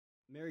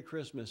Merry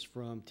Christmas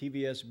from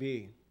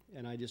TVSB,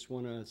 and I just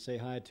want to say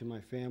hi to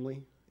my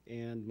family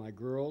and my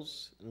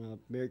girls.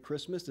 Merry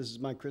Christmas. This is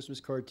my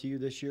Christmas card to you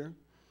this year.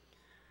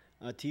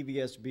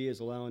 TVSB is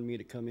allowing me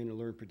to come in and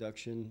learn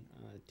production,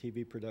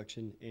 TV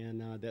production,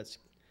 and that's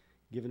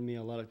given me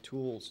a lot of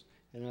tools.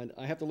 And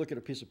I have to look at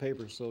a piece of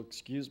paper, so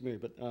excuse me,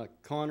 but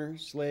Connor,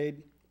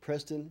 Slade,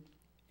 Preston,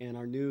 and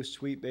our new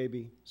sweet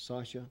baby,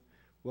 Sasha.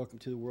 Welcome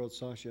to the world,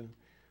 Sasha.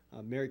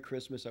 Merry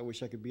Christmas. I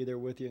wish I could be there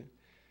with you.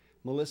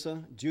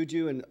 Melissa,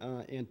 Juju,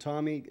 and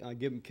Tommy,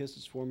 give them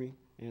kisses for me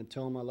and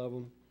tell them I love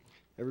them.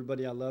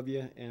 Everybody, I love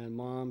you, and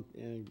Mom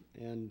and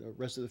the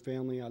rest of the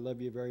family, I love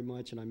you very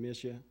much, and I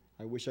miss you.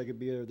 I wish I could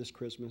be there this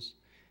Christmas.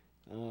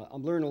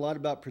 I'm learning a lot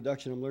about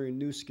production. I'm learning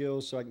new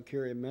skills so I can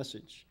carry a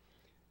message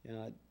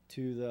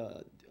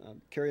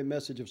carry a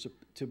message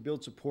to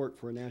build support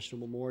for a national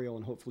memorial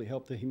and hopefully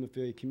help the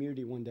hemophilia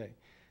community one day.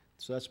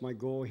 So that's my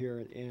goal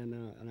here, and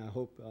I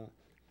hope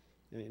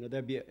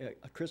that'd be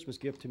a Christmas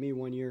gift to me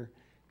one year,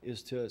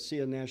 is to see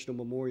a national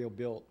memorial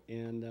built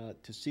and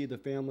to see the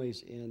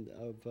families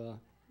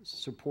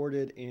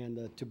supported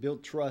and to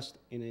build trust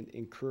and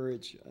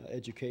encourage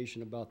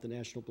education about the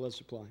national blood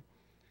supply.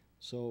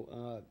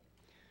 So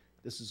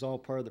this is all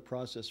part of the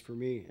process for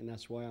me, and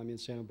that's why I'm in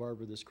Santa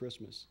Barbara this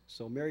Christmas.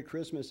 So Merry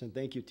Christmas and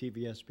thank you,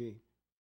 TVSB.